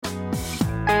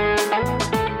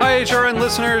HRN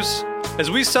listeners.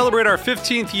 As we celebrate our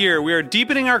 15th year, we are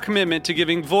deepening our commitment to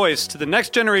giving voice to the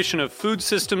next generation of food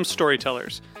systems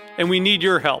storytellers, and we need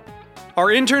your help. Our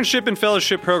internship and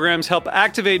fellowship programs help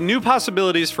activate new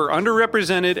possibilities for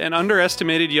underrepresented and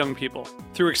underestimated young people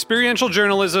through experiential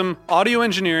journalism, audio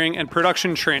engineering, and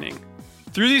production training.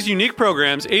 Through these unique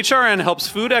programs, HRN helps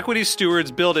food equity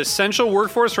stewards build essential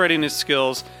workforce readiness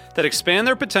skills that expand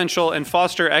their potential and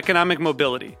foster economic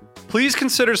mobility. Please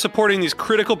consider supporting these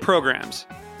critical programs.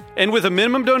 And with a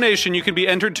minimum donation, you can be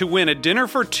entered to win a dinner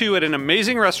for two at an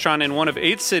amazing restaurant in one of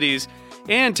 8 cities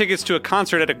and tickets to a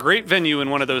concert at a great venue in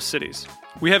one of those cities.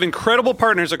 We have incredible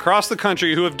partners across the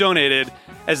country who have donated,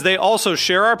 as they also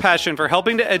share our passion for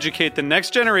helping to educate the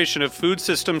next generation of food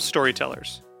systems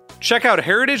storytellers. Check out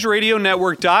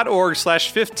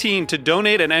heritageradionetwork.org/15 to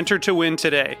donate and enter to win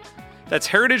today. That's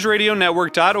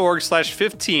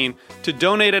heritageradionetwork.org/15 to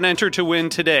donate and enter to win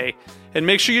today. And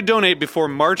make sure you donate before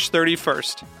March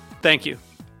 31st. Thank you.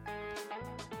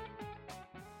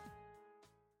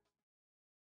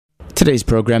 Today's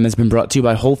program has been brought to you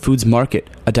by Whole Foods Market,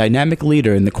 a dynamic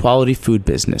leader in the quality food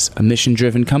business, a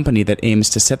mission-driven company that aims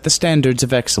to set the standards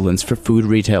of excellence for food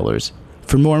retailers.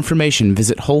 For more information,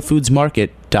 visit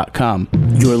WholeFoodsMarket.com.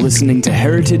 You're listening to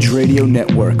Heritage Radio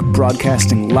Network,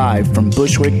 broadcasting live from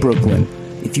Bushwick, Brooklyn.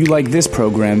 If you like this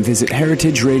program, visit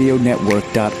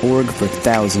heritageradionetwork.org for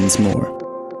thousands more.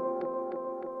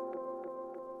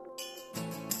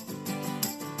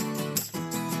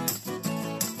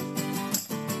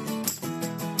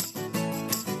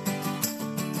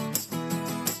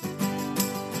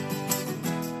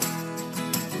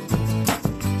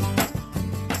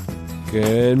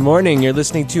 Good morning. You're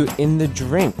listening to In the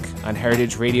Drink on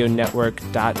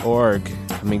heritageradionetwork.org,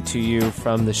 coming to you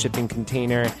from the shipping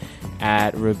container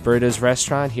at Roberta's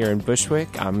Restaurant here in Bushwick.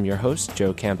 I'm your host,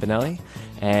 Joe Campanelli,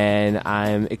 and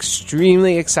I'm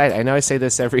extremely excited. I know I say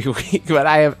this every week, but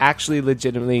I am actually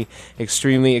legitimately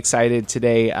extremely excited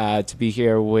today to be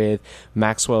here with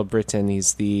Maxwell Britton.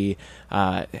 He's the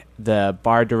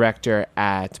bar director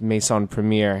at Maison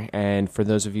Premier, and for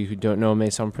those of you who don't know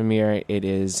Maison Premier, it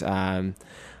is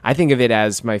I think of it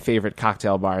as my favorite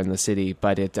cocktail bar in the city,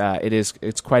 but it's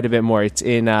quite a bit more. It's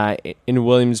in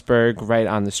Williamsburg, right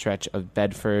on the stretch of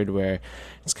Bedford, where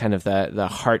it's kind of the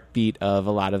heartbeat of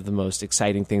a lot of the most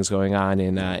exciting things going on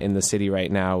in the city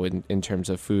right now in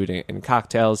terms of food and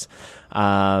cocktails.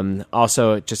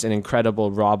 Also, just an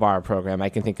incredible raw bar program. I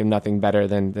can think of nothing better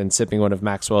than sipping one of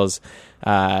Maxwell's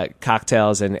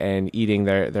cocktails and eating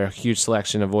their huge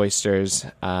selection of oysters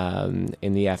in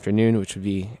the afternoon, which would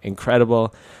be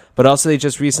incredible. But also, they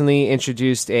just recently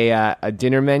introduced a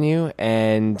dinner menu,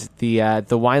 and the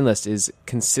wine list is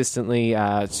consistently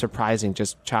surprising,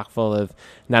 just chock full of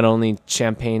not only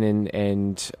champagne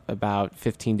and about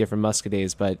 15 different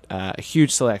muscadets, but a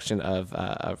huge selection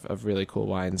of really cool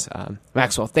wines.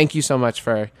 Maxwell, thank you so much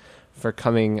for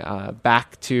coming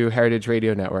back to Heritage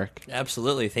Radio Network.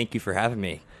 Absolutely. Thank you for having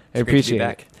me. I appreciate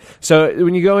it. So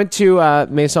when you go into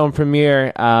Maison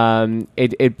Premier,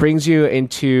 it brings you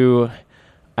into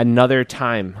another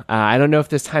time. I don't know if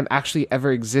this time actually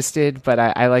ever existed, but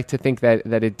I like to think that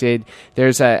it did.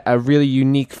 There's a really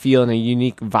unique feel and a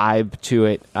unique vibe to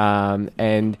it.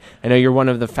 And I know you're one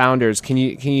of the founders. Can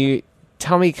you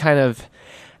tell me kind of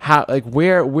how, like,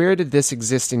 where did this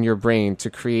exist in your brain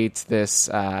to create this?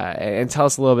 And tell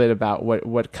us a little bit about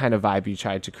what kind of vibe you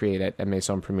tried to create at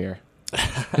Maison Premier.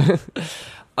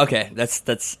 Okay,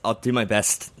 that's. I'll do my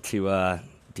best to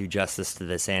do justice to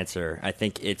this answer. I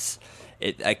think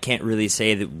I can't really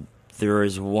say that there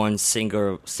is one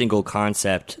single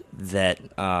concept that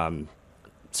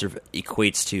sort of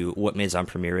equates to what Maison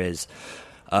Premier is.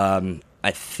 I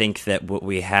think that what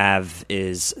we have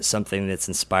is something that's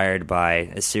inspired by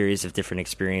a series of different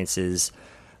experiences.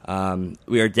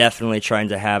 We are definitely trying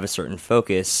to have a certain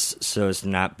focus so as to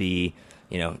not be,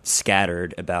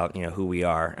 scattered about, who we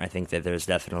are. I think that there's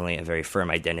definitely a very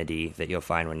firm identity that you'll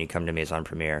find when you come to Maison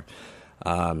Premier.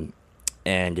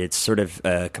 And it's sort of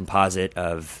a composite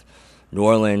of New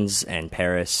Orleans and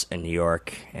Paris and New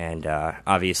York. And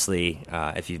obviously,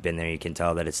 if you've been there, you can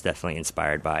tell that it's definitely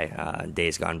inspired by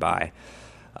days gone by.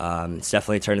 It's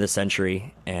definitely a turn of the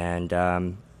century. And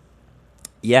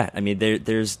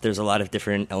there's a lot of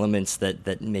different elements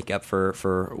that make up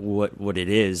for what it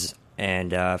is.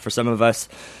 And for some of us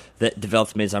that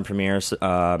developed Maison Premier,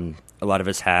 a lot of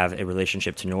us have a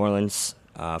relationship to New Orleans.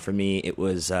 For me, it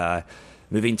was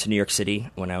moving to New York City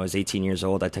when I was 18 years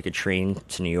old. I took a train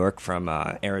to New York from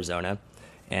Arizona,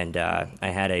 and I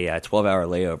had a 12-hour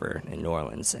layover in New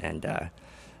Orleans. And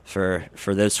for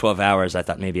those 12 hours, I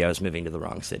thought maybe I was moving to the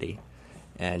wrong city.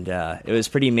 And it was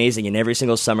pretty amazing. And every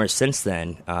single summer since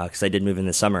then, because I did move in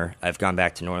the summer, I've gone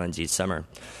back to New Orleans each summer.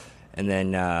 And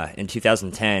then in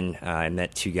 2010, I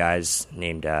met two guys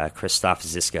named Christoph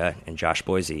Ziska and Josh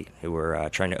Boise, who were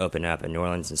trying to open up a New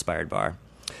Orleans-inspired bar.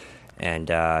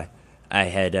 And I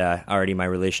had already my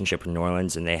relationship with New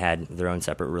Orleans, and they had their own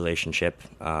separate relationship.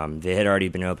 They had already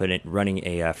been running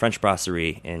a French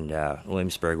brasserie in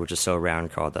Williamsburg, which is still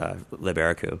around, called Le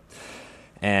Barricou.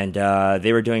 And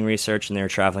they were doing research, and they were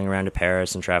traveling around to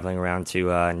Paris and traveling around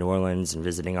to New Orleans and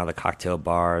visiting all the cocktail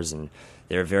bars. And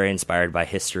they were very inspired by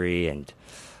history, and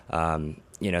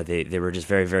they were just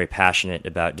very, very passionate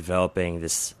about developing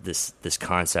this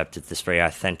concept, this very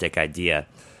authentic idea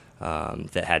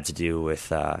that had to do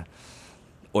with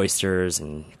oysters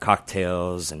and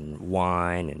cocktails and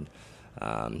wine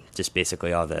and just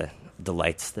basically all the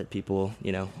delights that people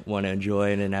want to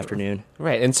enjoy in an afternoon.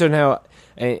 Right. And so now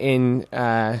in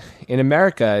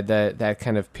America, that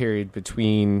kind of period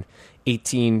between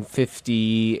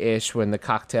 1850-ish, when the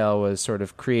cocktail was sort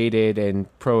of created, and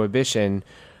Prohibition,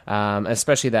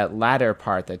 especially that latter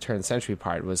part, that turn century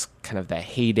part, was kind of the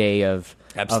heyday of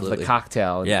the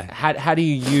cocktail. Yeah. How do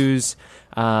you use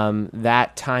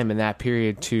that time and that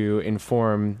period to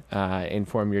inform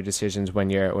your decisions when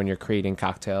you're creating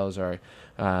cocktails, or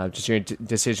just your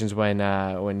decisions when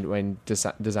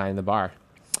designing the bar?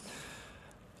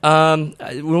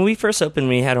 When we first opened,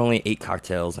 we had only 8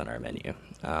 cocktails on our menu.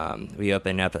 We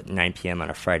opened up at 9 p.m. on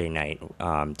a Friday night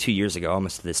 2 years ago,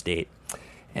 almost to this date.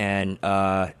 And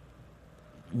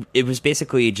it was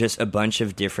basically just a bunch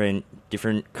of different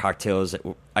cocktails that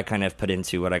I kind of put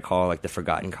into what I call like the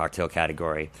forgotten cocktail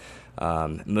category.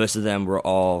 Most of them were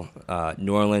all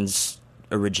New Orleans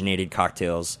originated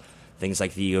cocktails. Things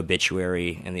like the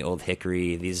Obituary and the Old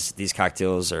Hickory. These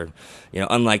cocktails are,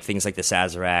 unlike things like the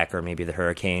Sazerac or maybe the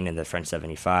Hurricane and the French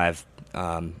 75.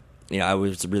 I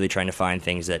was really trying to find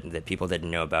things that people didn't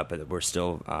know about, but that were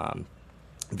still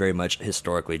very much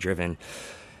historically driven.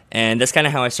 And that's kind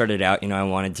of how I started out. I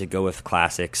wanted to go with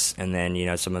classics, and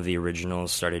then, some of the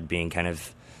originals started being kind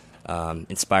of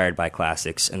inspired by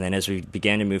classics. And then as we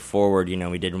began to move forward,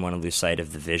 we didn't want to lose sight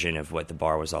of the vision of what the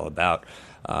bar was all about.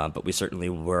 But we certainly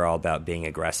were all about being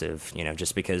aggressive.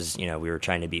 Just because, we were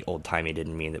trying to be old-timey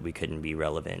didn't mean that we couldn't be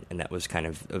relevant. And that was kind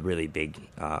of a really big,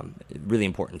 really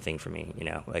important thing for me.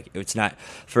 Like, it's not,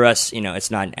 for us,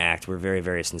 it's not an act. We're very,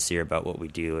 very sincere about what we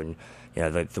do. And,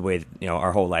 the way,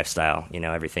 our whole lifestyle,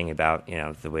 everything about,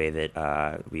 the way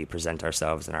that we present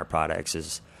ourselves and our products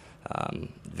is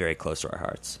very close to our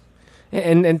hearts.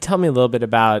 And tell me a little bit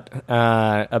about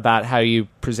how you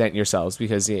present yourselves,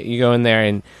 because you go in there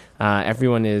and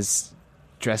everyone is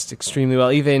dressed extremely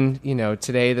well. Even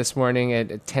this morning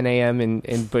at 10 a.m.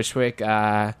 in Bushwick,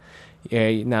 not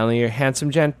only you're a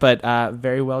handsome gent, but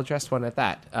very well dressed one at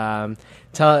that.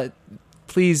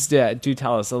 Please do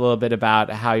tell us a little bit about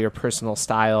how your personal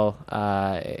style.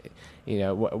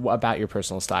 About your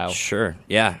personal style. Sure.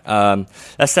 Yeah.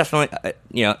 That's definitely,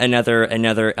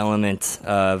 another element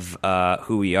of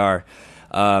who we are.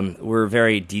 We're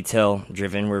very detail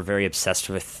driven. We're very obsessed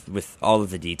with all of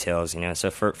the details,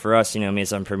 So for us,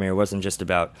 Maison Premier wasn't just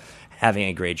about having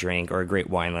a great drink or a great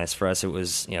wine list. For us, it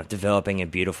was, developing a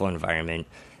beautiful environment,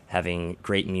 having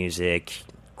great music,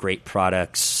 great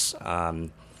products.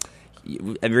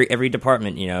 Every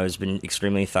department, has been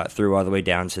extremely thought through, all the way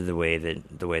down to the way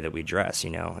that we dress,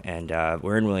 And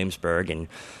we're in Williamsburg, and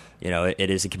it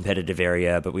is a competitive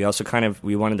area, but we also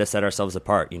we wanted to set ourselves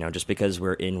apart. Just because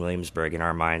we're in Williamsburg, in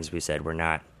our minds, we said we're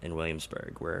not in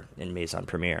Williamsburg, we're in Maison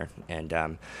Premier,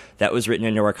 and that was written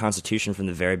into our constitution from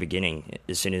the very beginning.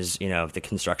 As soon as the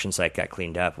construction site got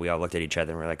cleaned up, we all looked at each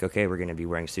other and we're like, okay, we're going to be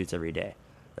wearing suits every day.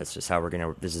 This is how we're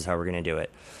gonna do it.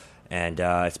 And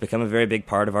it's become a very big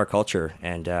part of our culture,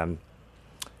 and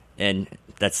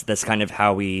that's kind of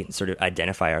how we sort of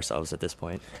identify ourselves at this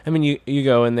point. I mean, you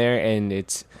go in there and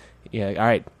it's, all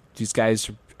right, these guys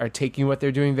are taking what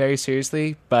they're doing very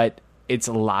seriously, but it's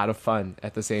a lot of fun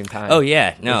at the same time. Oh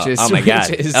yeah, no, oh my god,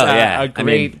 which is a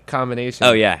great combination.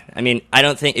 Oh yeah, I mean, I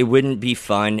don't think it wouldn't be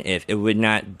fun if it would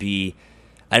not be.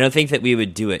 I don't think that we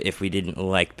would do it if we didn't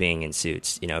like being in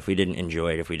suits. If we didn't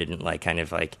enjoy it, if we didn't like kind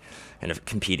of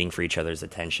competing for each other's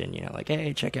attention. Like,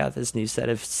 hey, check out this new set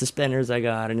of suspenders I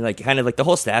got, and the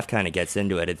whole staff kind of gets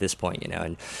into it at this point.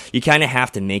 And you kind of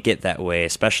have to make it that way,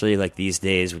 especially like these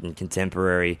days in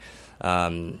contemporary,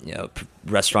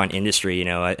 restaurant industry.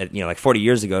 Like 40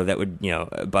 years ago, that would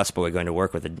a busboy going to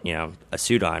work with a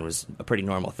suit on was a pretty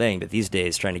normal thing. But these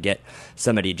days, trying to get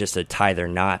somebody just to tie their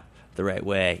knot the right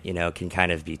way, can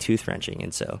kind of be tooth wrenching.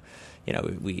 And so,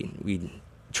 we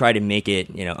try to make it,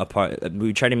 a part.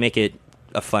 We try to make it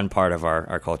a fun part of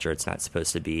our culture. It's not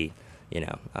supposed to be,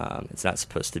 it's not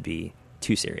supposed to be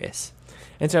too serious.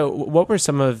 And so, what were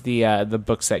some of the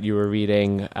books that you were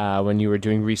reading when you were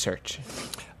doing research?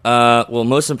 Well,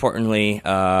 most importantly,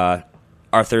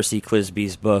 Arthur C.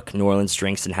 Clisby's book, New Orleans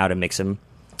Drinks and How to Mix Them.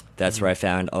 That's where I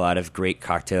found a lot of great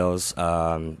cocktails,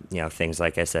 things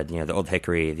like I said, the Old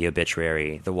Hickory, the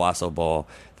Obituary, the Wassail Bowl,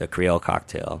 the Creole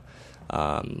cocktail.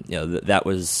 That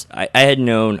was, I had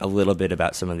known a little bit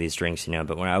about some of these drinks,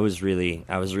 but when I was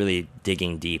really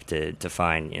digging deep to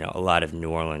find, a lot of New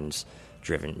Orleans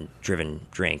driven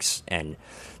drinks, and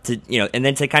and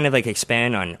then to kind of like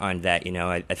expand on that,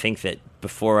 I think that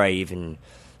before I even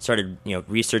started,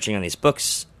 researching on these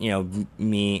books,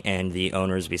 me and the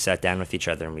owners, we sat down with each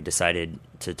other and we decided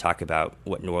to talk about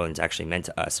what New Orleans actually meant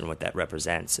to us and what that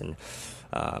represents. And,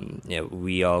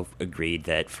 we all agreed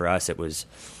that for us it was,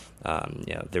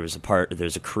 there was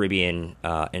a Caribbean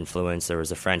influence, there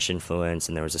was a French influence,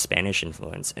 and there was a Spanish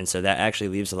influence. And so that actually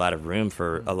leaves a lot of room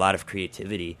for a lot of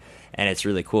creativity. And it's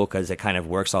really cool because it kind of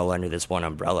works all under this one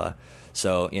umbrella.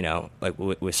 So, like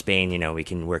with Spain, we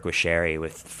can work with sherry.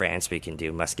 With France, we can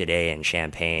do muscadet and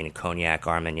champagne, cognac,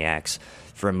 armagnacs,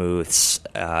 vermouths,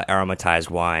 aromatized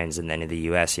wines. And then in the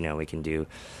U.S., we can do,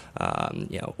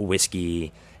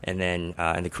 whiskey. And then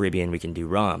in the Caribbean, we can do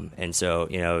rum. And so,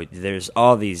 there's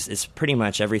all these, it's pretty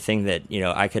much everything that,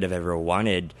 I could have ever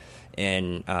wanted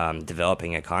in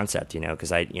developing a concept,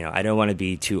 because I don't want to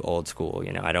be too old school.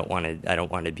 I don't want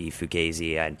to be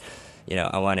Fugazi.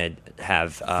 I want to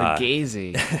have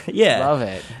Fugazi. Yeah, love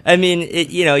it. I mean,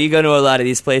 you go to a lot of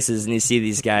these places and you see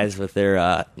these guys with their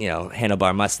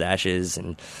handlebar mustaches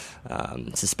and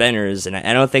suspenders, and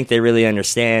I don't think they really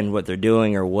understand what they're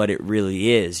doing or what it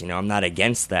really is. I'm not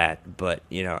against that, but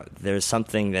there's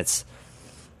something that's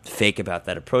fake about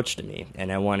that approach to me,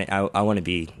 and I want to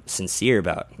be sincere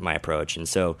about my approach. And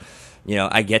so,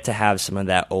 I get to have some of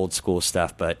that old school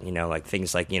stuff, but like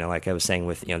things like like I was saying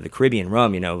with the Caribbean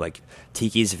rum, like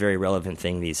tiki is a very relevant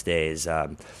thing these days. I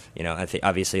think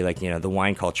obviously like the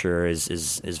wine culture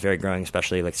is very growing,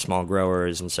 especially like small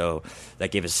growers, and so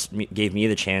that gave me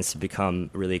the chance to become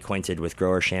really acquainted with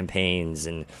grower champagnes,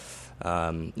 and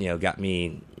got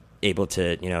me able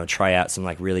to try out some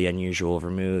like really unusual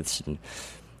vermouths. And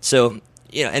so,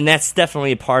 and that's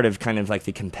definitely a part of kind of like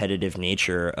the competitive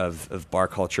nature of bar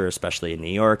culture, especially in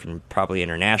New York and probably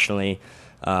internationally.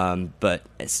 But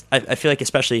I feel like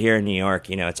especially here in New York,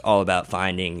 it's all about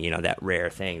finding, that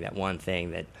rare thing, that one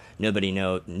thing that nobody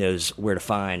knows where to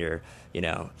find, or,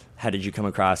 how did you come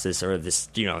across this, or this,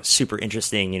 super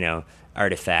interesting,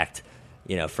 artifact,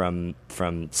 from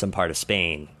some part of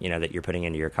Spain, that you're putting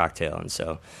into your cocktail. And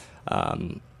so,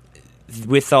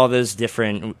 with all those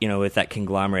different, with that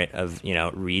conglomerate of,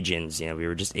 regions, we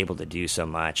were just able to do so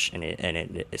much, and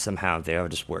it somehow they all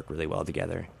just work really well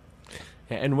together.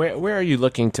 And where are you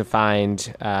looking to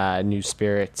find new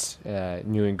spirits,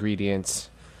 new ingredients?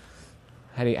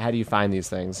 How do you find these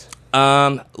things?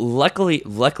 Luckily,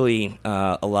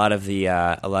 a lot of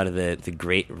the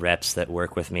great reps that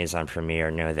work with Maison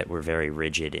Premier know that we're very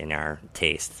rigid in our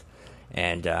taste,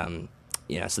 and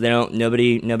so they don't.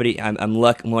 Nobody. I'm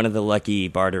one of the lucky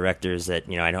bar directors that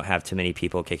I don't have too many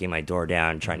people kicking my door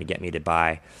down trying to get me to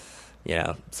buy,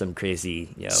 some crazy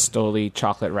Stoli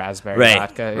chocolate raspberry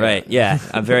vodka. Right. Yeah.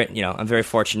 I'm very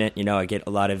fortunate. I get a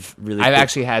lot of really. I've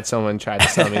actually had someone try to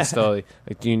sell me Stoli.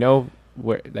 Like, do you know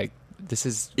where? Like, this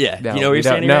is. Yeah. No, you know where you're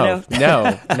standing right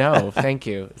now? No. Thank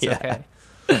you. It's okay.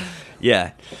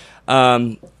 Yeah.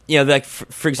 Like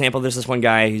for example, there's this one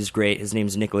guy who's great. His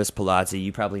name's Nicholas Palazzi.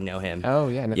 You probably know him. Oh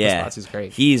yeah, Nicholas Palazzi's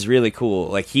great. He's really cool.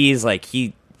 Like he's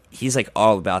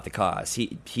all about the cause.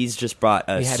 He's just brought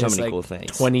us so many cool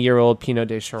things. 20-year-old Pinot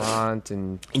de Charente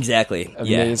and exactly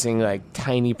amazing like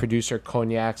tiny producer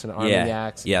cognacs and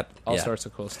armagnacs. Yeah. Yep. All sorts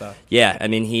of cool stuff. Yeah, I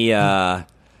mean he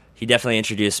definitely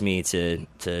introduced me to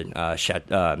Pinot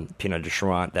de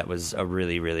Charente. That was a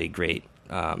really really great.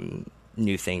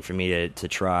 New thing for me to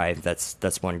try.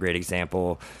 That's one great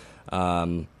example.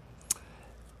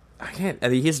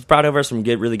 He's brought over some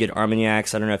really good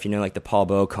armagnacs. I don't know if you know like the Paul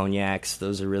Beau cognacs.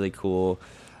 Those are really cool.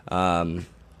 Even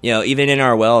in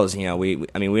our wells, we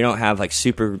don't have like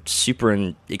super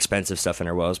expensive stuff in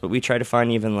our wells, but we try to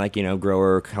find even like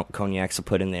grower cognacs to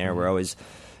put in there. Mm-hmm. We're always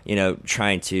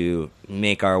trying to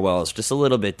make our wells just a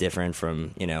little bit different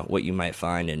from what you might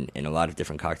find in a lot of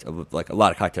different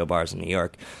cocktail bars in New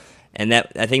York. And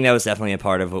I think that was definitely a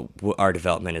part of our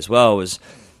development as well. Was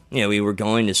we were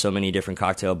going to so many different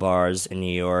cocktail bars in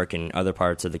New York and other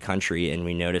parts of the country, and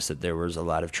we noticed that there was a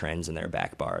lot of trends in their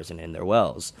back bars and in their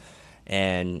wells.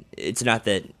 And it's not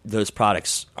that those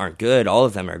products aren't good; all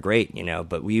of them are great,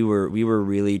 But we were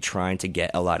really trying to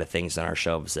get a lot of things on our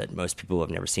shelves that most people have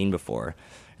never seen before.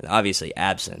 And obviously,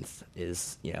 absinthe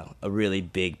is a really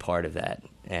big part of that,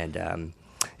 and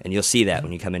you'll see that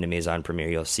when you come into Maison Premier.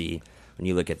 You'll see when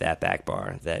you look at that back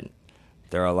bar that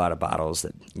there are a lot of bottles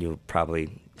that you probably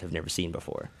have never seen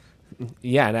before.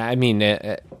 Yeah, and I mean,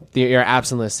 your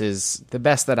absinthe list is the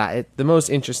best the most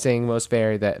interesting, most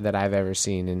varied that I've ever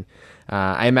seen, and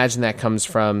I imagine that comes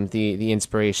from the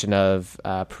inspiration of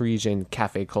Parisian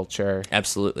cafe culture.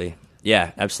 Absolutely,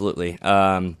 yeah, absolutely.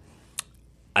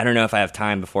 I don't know if I have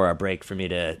time before our break for me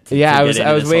to yeah, I was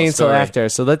waiting until after.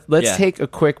 So let's take a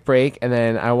quick break, and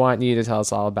then I want you to tell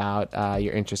us all about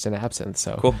your interest in absinthe.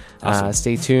 So cool. Awesome.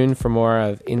 Stay tuned for more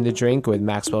of In the Drink with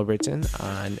Maxwell Britton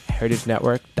on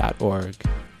heritagenetwork.org.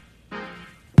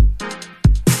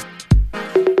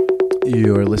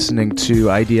 You're listening to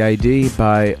IDID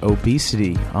by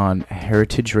Obesity on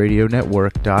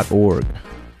heritageradionetwork.org.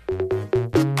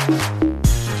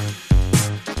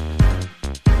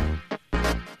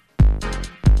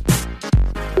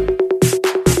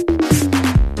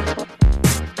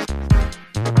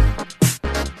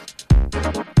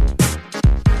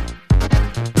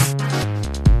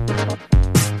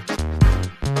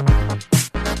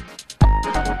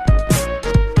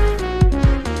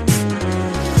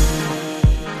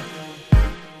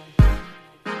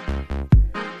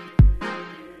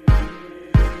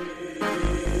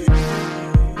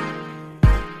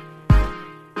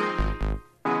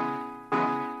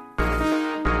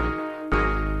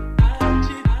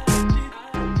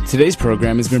 Today's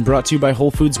program has been brought to you by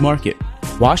Whole Foods Market.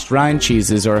 Washed rind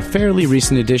cheeses are a fairly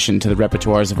recent addition to the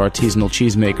repertoires of artisanal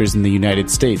cheesemakers in the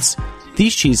United States.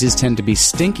 These cheeses tend to be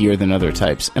stinkier than other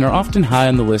types and are often high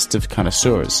on the list of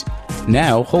connoisseurs.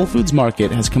 Now, Whole Foods Market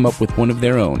has come up with one of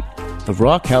their own. The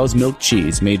raw cow's milk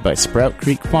cheese made by Sprout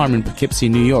Creek Farm in Poughkeepsie,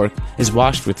 New York, is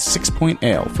washed with 6 Point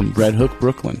Ale from Red Hook,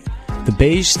 Brooklyn. The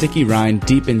beige, sticky rind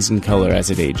deepens in color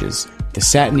as it ages. The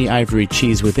satiny ivory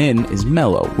cheese within is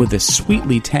mellow, with a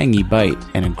sweetly tangy bite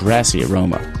and a grassy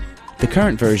aroma. The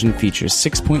current version features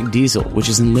 6 Point Diesel, which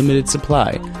is in limited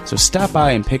supply, so stop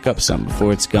by and pick up some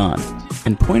before it's gone.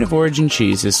 And Point of Origin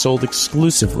cheese is sold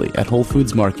exclusively at Whole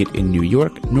Foods Market in New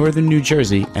York, Northern New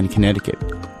Jersey, and Connecticut.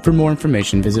 For more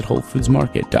information, visit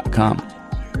WholeFoodsMarket.com.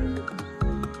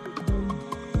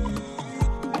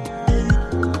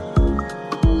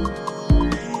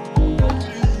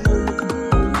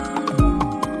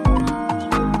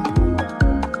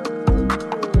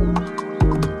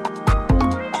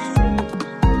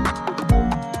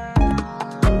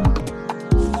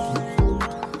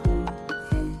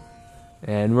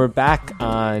 And we're back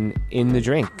on In the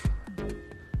Drink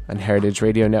on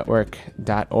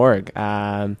heritageradionetwork.org.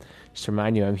 Just to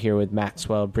remind you, I'm here with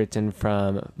Maxwell Britton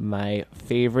from my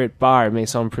favorite bar,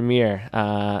 Maison Premier.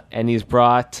 And he's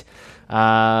brought...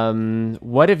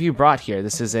 what have you brought here?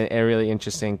 This is a really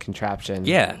interesting contraption.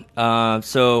 Yeah.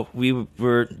 So we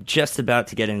were just about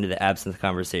to get into the absinthe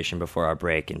conversation before our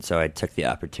break, and so I took the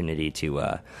opportunity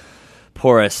to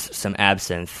pour us some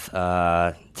absinthe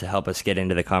to help us get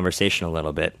into the conversation a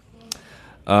little bit.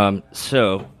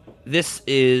 So this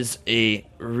is a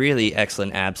really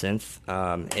excellent absinthe.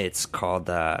 It's called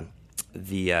the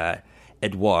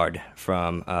Edouard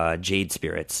from Jade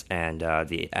Spirits, and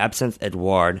the absinthe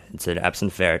Edouard, it's an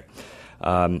absinthe vert,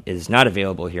 is not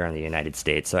available here in the United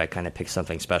States, so I kind of picked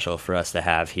something special for us to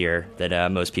have here that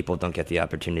most people don't get the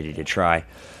opportunity to try.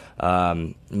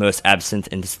 Most absinthe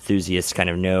enthusiasts kind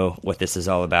of know what this is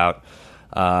all about,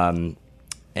 and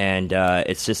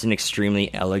it's just an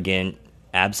extremely elegant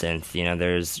absinthe. You know,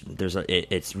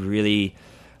 it's really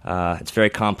it's very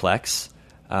complex.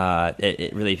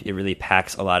 It really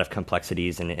packs a lot of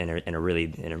complexities in a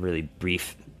really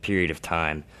brief period of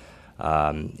time.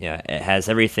 It has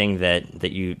everything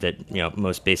that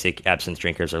most basic absinthe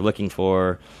drinkers are looking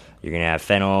for. You're gonna have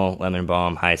fennel, lemon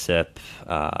balm, hyssop,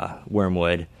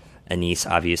 wormwood, anise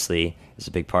obviously is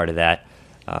a big part of that.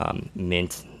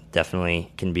 Mint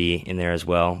definitely can be in there as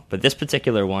well. But this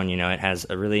particular one, it has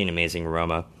an amazing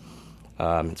aroma.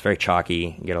 It's very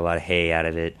chalky. You get a lot of hay out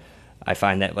of it. I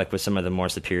find that, like with some of the more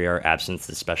superior absinthes,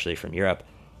 especially from Europe,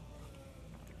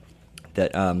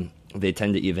 that they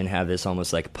tend to even have this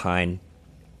almost like pine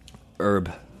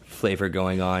herb flavor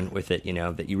going on with it,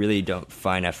 that you really don't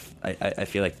find. I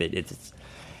feel like that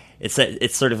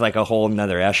it's sort of like a whole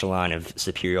another echelon of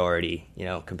superiority,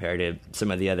 compared to some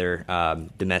of the other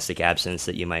domestic absinthes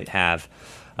that you might have.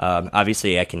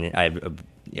 Obviously, I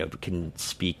can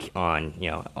speak on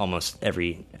almost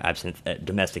every absinthe,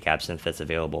 domestic absinthe that's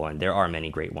available, and there are many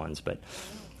great ones. But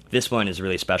this one is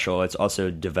really special. It's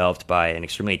also developed by an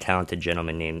extremely talented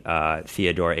gentleman named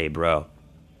Theodore A. Bro.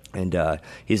 And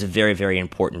he's a very, very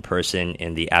important person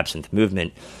in the absinthe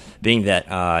movement, being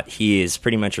that he is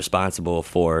pretty much responsible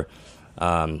for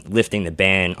lifting the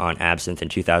ban on absinthe in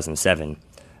 2007.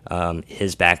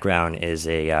 His background is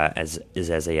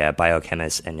as a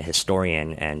biochemist and a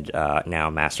historian, and now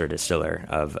master distiller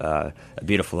of a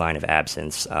beautiful line of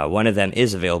absinthes. One of them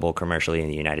is available commercially in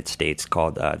the United States,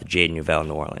 called the Jade Nouvelle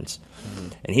New Orleans. Mm-hmm.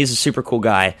 And he's a super cool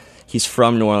guy. He's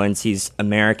from New Orleans. He's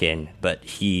American, but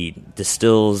he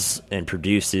distills and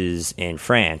produces in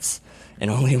France. And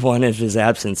only one of his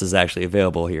absinthes is actually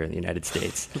available here in the United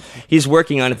States. He's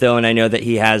working on it, though, and I know that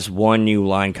he has one new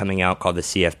line coming out called the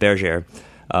CF Berger,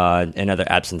 another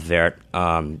absinthe vert,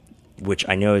 which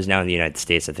I know is now in the United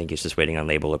States. I think he's just waiting on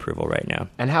label approval right now.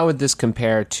 And how would this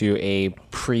compare to a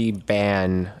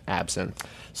pre-ban absinthe?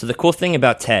 So the cool thing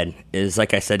about Ted is,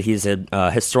 like I said, he's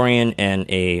a historian and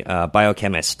a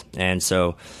biochemist. And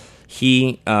so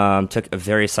he took a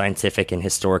very scientific and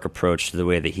historic approach to the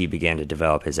way that he began to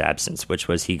develop his absinthe, which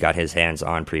was he got his hands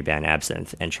on pre-ban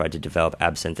absinthe and tried to develop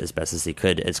absinthe as best as he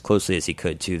could, as closely as he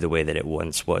could to the way that it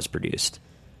once was produced.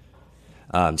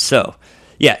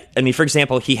 Yeah, I mean, for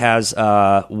example, he has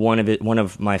another one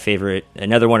of my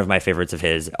favorites of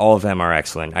his. All of them are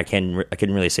excellent. I couldn't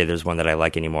really say there's one that I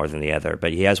like any more than the other,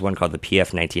 but he has one called the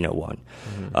PF 1901.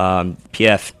 Mm-hmm.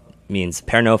 PF means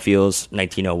Pernod Fields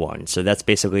 1901. So that's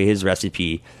basically his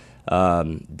recipe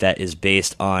that is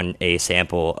based on a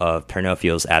sample of Pernod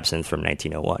Fields absinthe from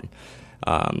 1901.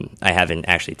 I haven't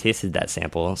actually tasted that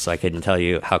sample, so I couldn't tell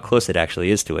you how close it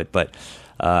actually is to it, but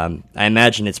I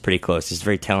imagine it's pretty close. He's a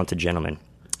very talented gentleman.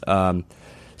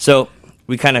 So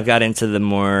we kind of got into the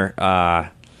more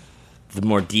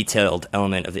detailed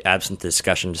element of the absinthe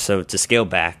discussion. So to scale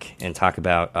back and talk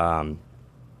about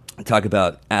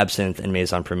absinthe and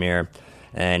Maison Premier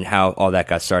and how all that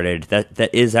got started,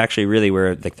 that is actually really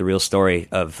where like the real story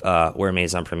of where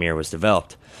Maison Premier was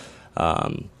developed.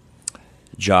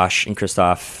 Josh and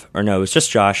Christophe, or no, it was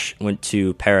just Josh, went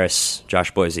to Paris.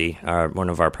 Josh Boise, one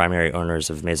of our primary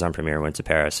owners of Maison Premier, went to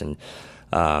Paris, and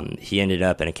he ended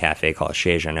up in a cafe called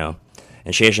Chez Jeannot.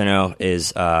 And Chez Jeannot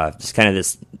is just kind of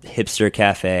this hipster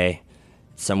cafe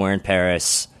somewhere in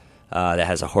Paris that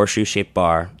has a horseshoe-shaped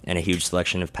bar and a huge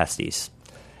selection of pastis.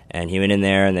 And he went in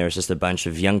there, and there was just a bunch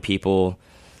of young people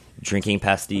drinking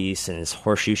pastis in this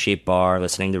horseshoe-shaped bar,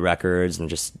 listening to records, and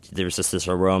there was just this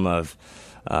aroma of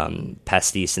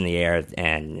pastis in the air,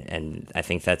 and I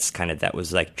think that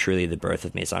was like truly the birth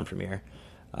of Maison Premier.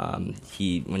 When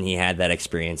he had that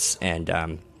experience,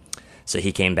 and so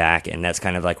he came back, and that's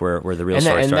kind of like where the real story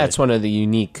started. And that's one of the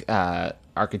unique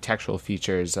architectural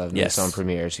features of Maison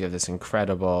Premier. So you have this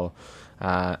incredible.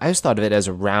 I just thought of it as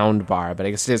a round bar, but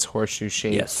I guess it is horseshoe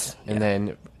shaped, yes, and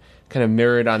then kind of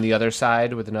mirrored on the other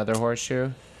side with another horseshoe.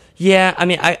 Yeah, I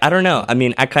mean, I don't know. I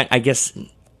mean,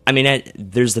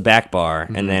 there's the back bar,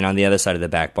 mm-hmm. and then on the other side of the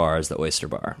back bar is the oyster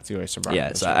bar. It's the oyster bar.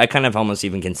 Yeah, so I kind of almost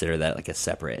even consider that like a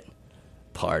separate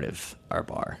part of our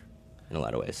bar in a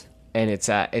lot of ways. And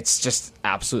it's just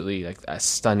absolutely like a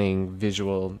stunning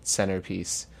visual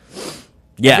centerpiece.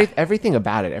 Yeah, everything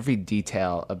about it, every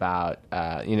detail about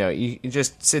you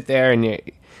just sit there and you're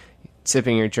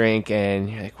sipping your drink and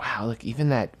you're like, wow, look, even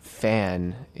that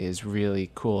fan is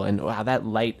really cool, and wow, that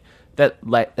light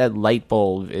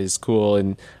bulb is cool,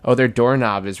 and their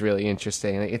doorknob is really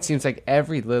interesting. Like, it seems like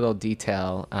every little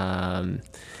detail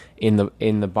in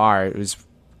the bar was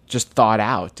just thought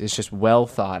out. It's just well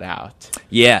thought out.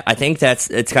 Yeah, I think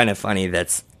it's kind of funny.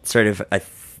 That's sort of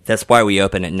that's why we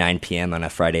open at 9 p.m. on a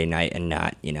Friday night and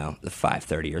not the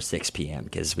 5:30 or 6 p.m.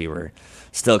 because we were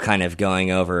still kind of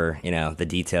going over the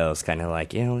details, kind of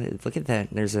like look at that.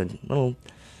 There's a little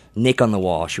nick on the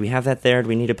wall. Should we have that there? Do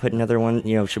we need to put another one?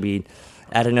 Should we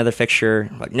add another fixture?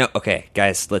 Like, no, okay,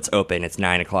 guys, let's open. It's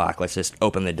 9 o'clock. Let's just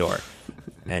open the door.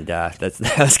 And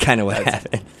that's kind of what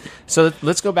happened. So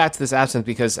let's go back to this absinthe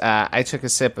because I took a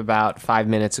sip about 5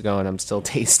 minutes ago and I'm still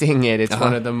tasting it. It's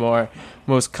one of the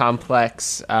most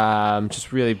complex,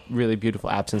 just really, really beautiful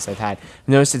absinthes I've had.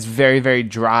 Notice it's very, very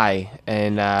dry,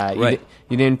 and right.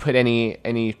 you didn't put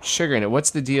any sugar in it.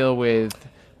 What's the deal with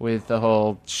the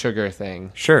whole sugar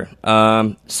thing? Sure.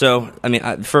 So, I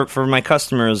mean, for my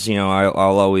customers, I'll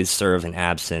always serve an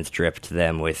absinthe drip to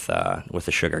them with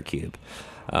a sugar cube.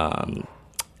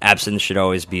 Absinthe should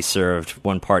always be served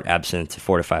 1 part absinthe to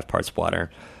 4 to 5 parts water,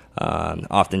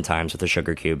 oftentimes with a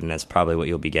sugar cube, and that's probably what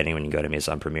you'll be getting when you go to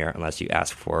Maison Premier, unless you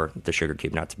ask for the sugar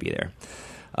cube not to be there.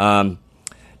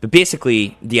 But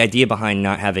basically, the idea behind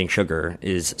not having sugar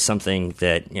is something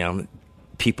that,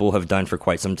 people have done for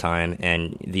quite some time.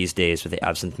 And these days, with the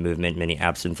absinthe movement, many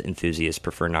absinthe enthusiasts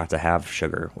prefer not to have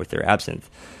sugar with their absinthe.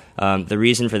 The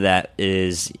reason for that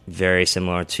is very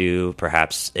similar to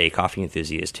perhaps a coffee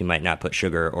enthusiast who might not put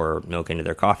sugar or milk into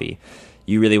their coffee.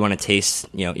 You really want to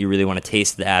taste,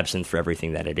 the absinthe for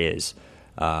everything that it is.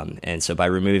 And so by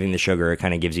removing the sugar, it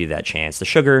kind of gives you that chance. The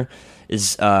sugar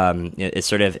is it's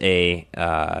sort of a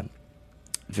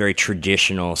very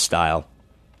traditional style.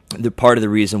 The part of the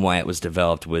reason why it was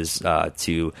developed was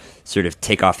to sort of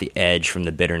take off the edge from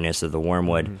the bitterness of the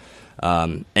wormwood.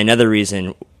 Another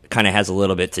reason kind of has a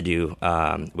little bit to do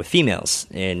with females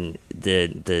in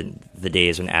the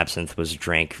days when absinthe was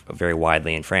drank very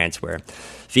widely in France, where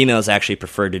females actually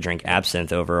preferred to drink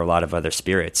absinthe over a lot of other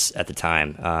spirits at the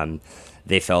time.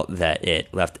 They felt that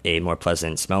it left a more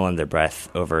pleasant smell in their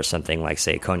breath over something like,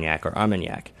 say, cognac or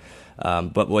armagnac.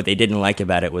 But what they didn't like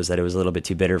about it was that it was a little bit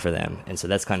too bitter for them. And so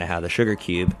that's kind of how the sugar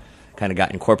cube kind of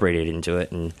got incorporated into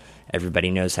it. And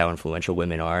everybody knows how influential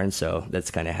women are. And so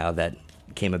that's kind of how that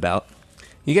came about.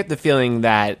 You get the feeling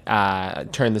that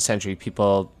turn the century,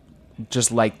 people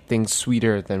just like things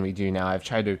sweeter than we do now. I've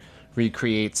tried to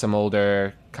recreate some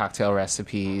older cocktail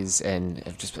recipes and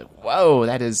I've just been, whoa,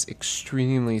 that is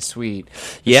extremely sweet.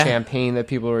 The champagne that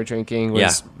people were drinking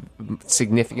was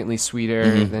significantly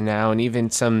sweeter than now, and even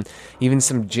some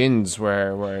gins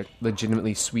were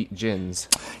legitimately sweet gins.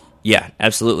 Yeah,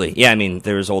 absolutely. Yeah, I mean,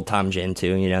 there was Old Tom Gin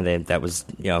too. That was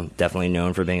definitely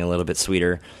known for being a little bit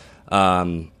sweeter.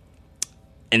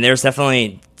 And there's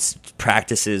definitely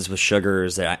practices with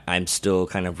sugars that I'm still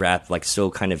kind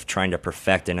of trying to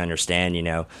perfect and understand.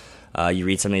 You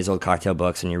read some of these old cocktail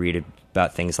books and you read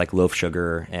about things like loaf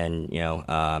sugar and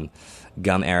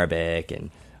gum arabic and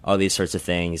all these sorts of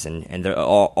things, and they're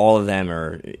all of them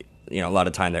are a lot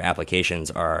of time their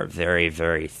applications are very,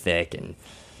 very thick and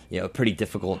pretty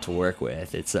difficult to work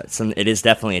with. It is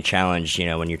definitely a challenge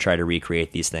when you try to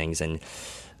recreate these things. And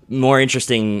more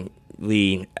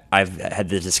interestingly, I've had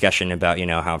the discussion about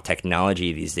how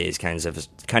technology these days kind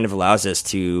of allows us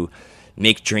to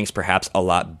make drinks perhaps a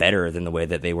lot better than the way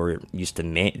that they were used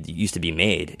to be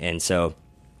made. And so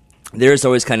there's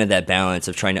always kind of that balance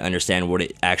of trying to understand what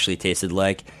it actually tasted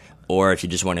like, or if you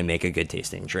just want to make a good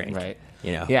tasting drink. Right.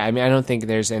 Yeah, I mean, I don't think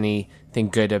there's anything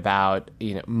good about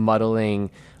muddling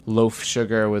loaf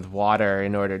sugar with water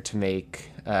in order to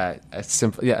make a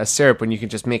syrup, when you can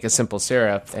just make a simple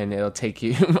syrup and it'll take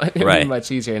you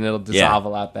much easier and it'll dissolve a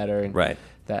lot better. And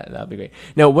that'll be great.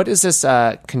 Now, what is this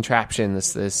contraption?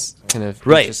 This kind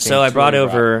of So I brought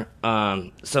over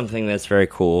something that's very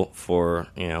cool for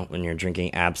when you're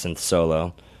drinking absinthe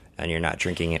solo and you're not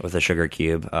drinking it with a sugar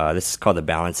cube. This is called the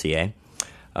balancier.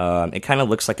 It kind of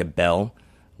looks like a bell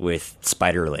with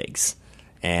spider legs.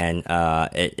 And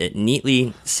it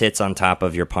neatly sits on top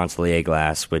of your Pontellier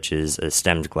glass, which is a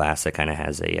stemmed glass that kind of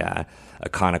has a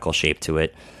conical shape to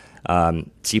it. So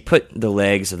you put the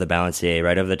legs of the balancier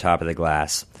right over the top of the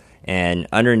glass, and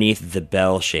underneath the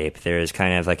bell shape, there's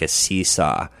kind of like a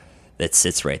seesaw that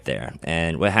sits right there.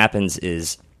 And what happens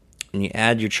is when you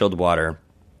add your chilled water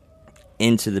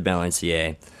into the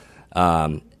balancier,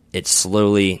 it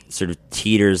slowly sort of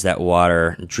teeters that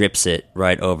water, drips it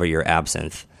right over your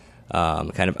absinthe.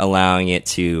 Kind of allowing it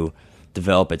to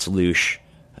develop its louche,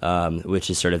 which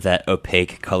is sort of that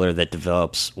opaque color that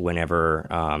develops whenever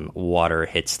water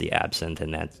hits the absinthe,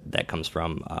 and that comes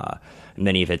from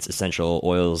many of its essential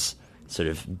oils sort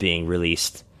of being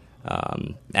released.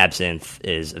 Absinthe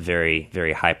is a very,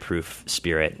 very high-proof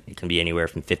spirit. It can be anywhere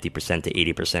from 50% to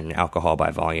 80% in alcohol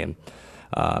by volume.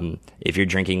 If you're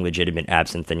drinking legitimate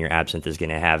absinthe, then your absinthe is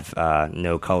going to have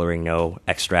no coloring, no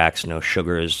extracts, no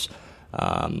sugars,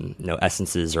 no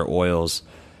essences or oils,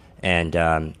 and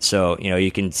so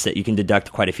you can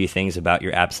deduct quite a few things about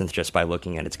your absinthe just by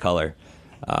looking at its color.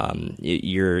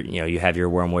 You have your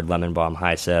wormwood, lemon balm,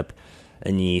 hyssop,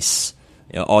 anise,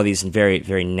 all these very,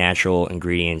 very natural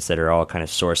ingredients that are all kind of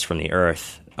sourced from the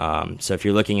earth. So if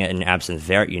you're looking at an absinthe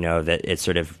vert, that it's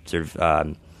sort of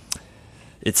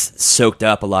it's soaked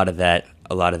up a lot of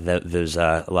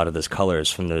those colors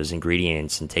from those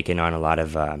ingredients and taken on a lot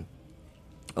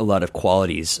of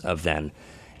qualities of them.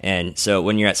 And so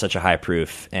when you're at such a high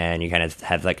proof and you kind of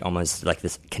have almost like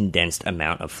this condensed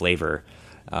amount of flavor,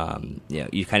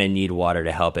 you kind of need water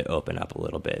to help it open up a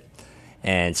little bit.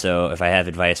 And so if I have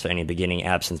advice for any beginning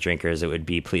absinthe drinkers, it would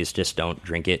be, please just don't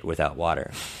drink it without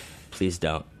water. Please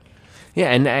don't.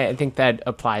 Yeah, and I think that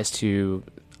applies to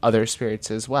other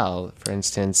spirits as well. For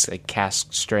instance, like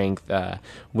cask strength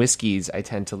whiskeys, I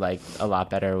tend to like a lot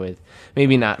better with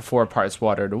maybe not 4 parts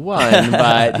water to 1,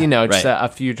 but just a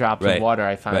few drops of water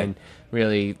I find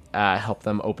really help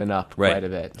them open up quite a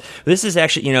bit. This is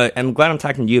actually, I'm glad I'm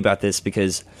talking to you about this,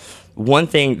 because one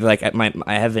thing, like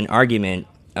I have an argument,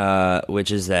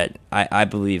 which is that I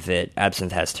believe that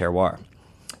absinthe has terroir.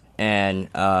 And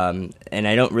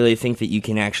I don't really think that you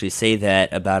can actually say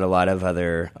that about a lot of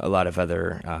other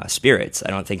spirits. I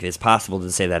don't think it's possible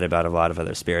to say that about a lot of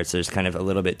other spirits. There's kind of a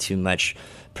little bit too much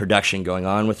production going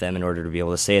on with them in order to be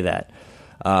able to say that.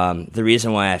 The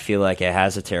reason why I feel like it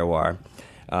has a terroir,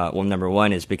 well, number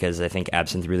one is because I think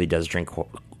absinthe really does drink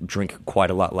quite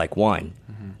a lot like wine.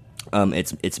 Mm-hmm.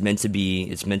 It's meant to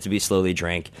be slowly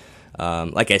drank.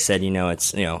 Like I said,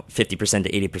 it's 50%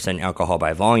 to 80% alcohol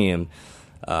by volume.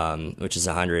 Which is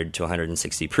 100 to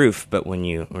 160 proof, but when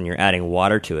you're adding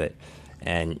water to it,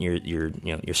 and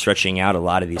you're stretching out a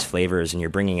lot of these flavors, and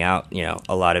you're bringing out a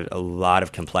lot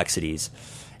of complexities,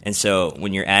 and so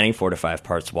when you're adding 4 to 5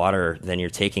 parts water, then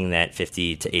you're taking that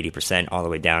 50 to 80% all the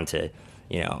way down to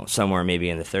somewhere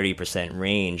maybe in the 30%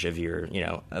 range of your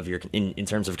in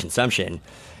terms of consumption,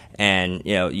 and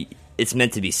it's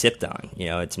meant to be sipped on,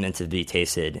 it's meant to be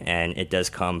tasted, and it does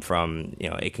come from,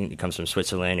 it comes from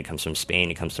Switzerland, it comes from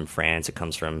Spain, it comes from France, it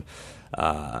comes from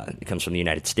the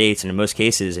United States, and in most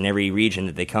cases, in every region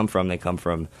that they come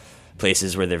from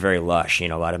places where they're very lush, a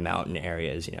lot of mountain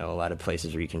areas, a lot of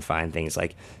places where you can find things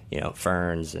like,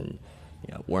 ferns and,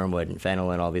 wormwood and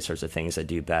fennel and all these sorts of things that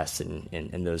do best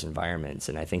in those environments,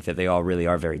 and I think that they all really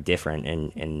are very different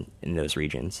in those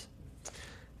regions.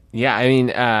 Yeah, I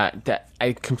mean,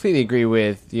 I completely agree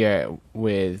with you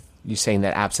saying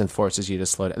that absinthe forces you to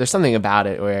slow down. There's something about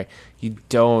it where you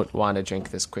don't want to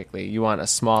drink this quickly. You want a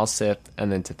small sip and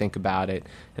then to think about it,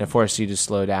 and it forces you to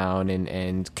slow down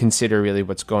and consider really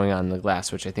what's going on in the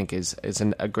glass, which I think is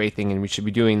a great thing, and we should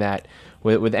be doing that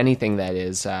with anything that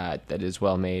is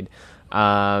well made.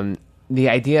 The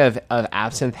idea of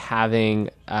absinthe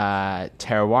having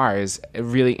terroir is a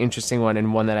really interesting one,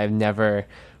 and one that I've never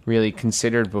really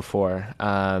considered before,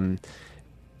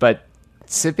 but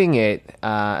sipping it,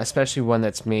 especially one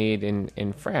that's made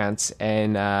in France,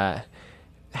 and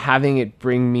having it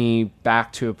bring me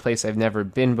back to a place I've never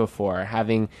been before.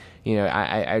 Having,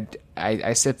 I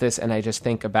sip this and I just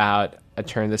think about a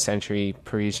turn of the century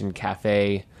Parisian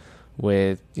cafe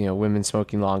with women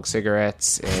smoking long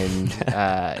cigarettes and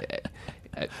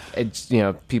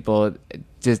people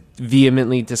just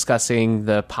vehemently discussing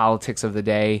the politics of the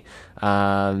day.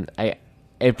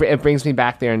 It brings me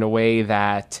back there in a way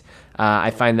that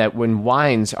I find that when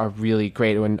wines are really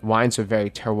great, when wines are very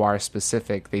terroir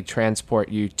specific, they transport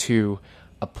you to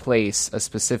a place, a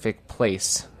specific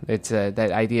place. It's that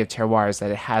idea of terroir is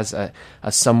that it has a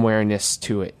somewhere-ness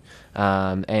to it.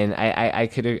 And I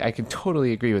could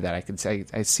totally agree with that.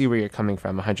 I see where you're coming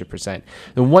from 100%.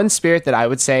 The one spirit that I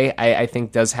would say I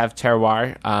think does have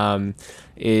terroir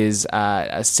is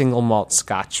a single malt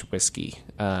Scotch whiskey.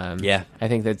 I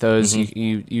think that those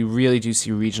you really do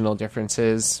see regional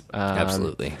differences.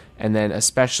 Absolutely. And then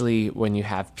especially when you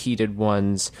have peated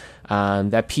ones,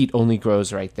 that peat only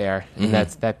grows right there, and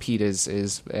that peat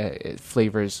it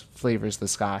flavors the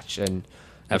Scotch, and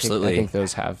absolutely. I think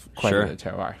those have quite a bit of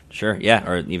terroir. Sure, yeah,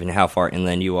 or even how far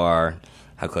inland you are,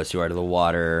 how close you are to the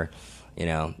water,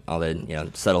 all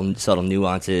the subtle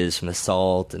nuances from the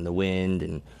salt and the wind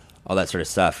and all that sort of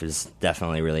stuff is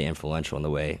definitely really influential in the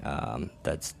way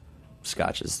that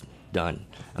Scotch is done.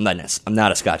 I'm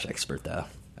not a Scotch expert though.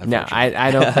 No,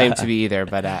 I don't claim to be either,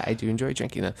 but I do enjoy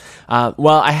drinking them.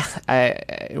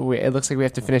 It looks like we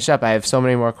have to finish up. I have so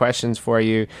many more questions for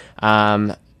you.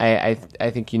 I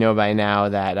think you know by now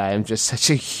that I'm just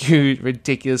such a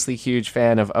ridiculously huge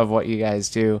fan of what you guys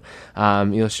do.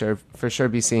 You'll for sure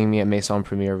be seeing me at Maison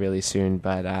Premiere really soon.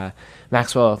 But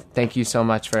Maxwell, thank you so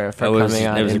much for coming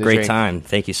on. It was a great time.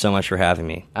 Thank you so much for having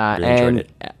me. Really enjoyed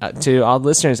it. To all the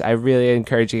listeners, I really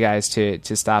encourage you guys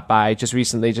to stop by. Just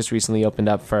recently opened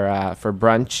up for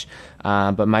brunch.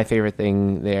 But my favorite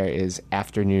thing there is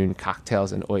afternoon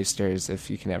cocktails and oysters.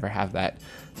 If you can ever have that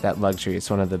luxury, it's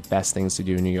one of the best things to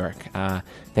do in New York.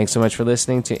 Thanks so much for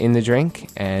listening to In the Drink,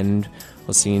 and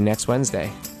we'll see you next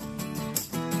Wednesday.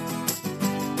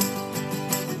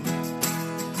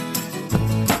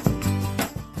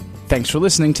 Thanks for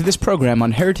listening to this program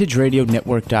on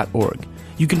heritageradionetwork.org.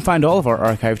 You can find all of our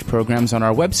archived programs on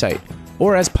our website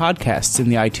or as podcasts in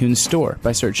the iTunes Store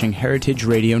by searching Heritage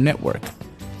Radio Network.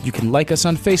 You can like us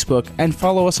on Facebook and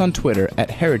follow us on Twitter at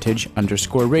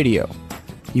 @heritage_radio.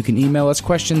 You can email us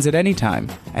questions at any time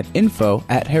at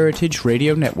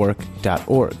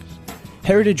info@heritageradionetwork.org.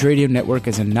 Heritage Radio Network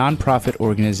is a nonprofit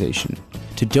organization.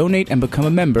 To donate and become a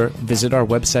member, visit our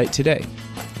website today.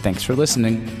 Thanks for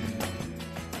listening.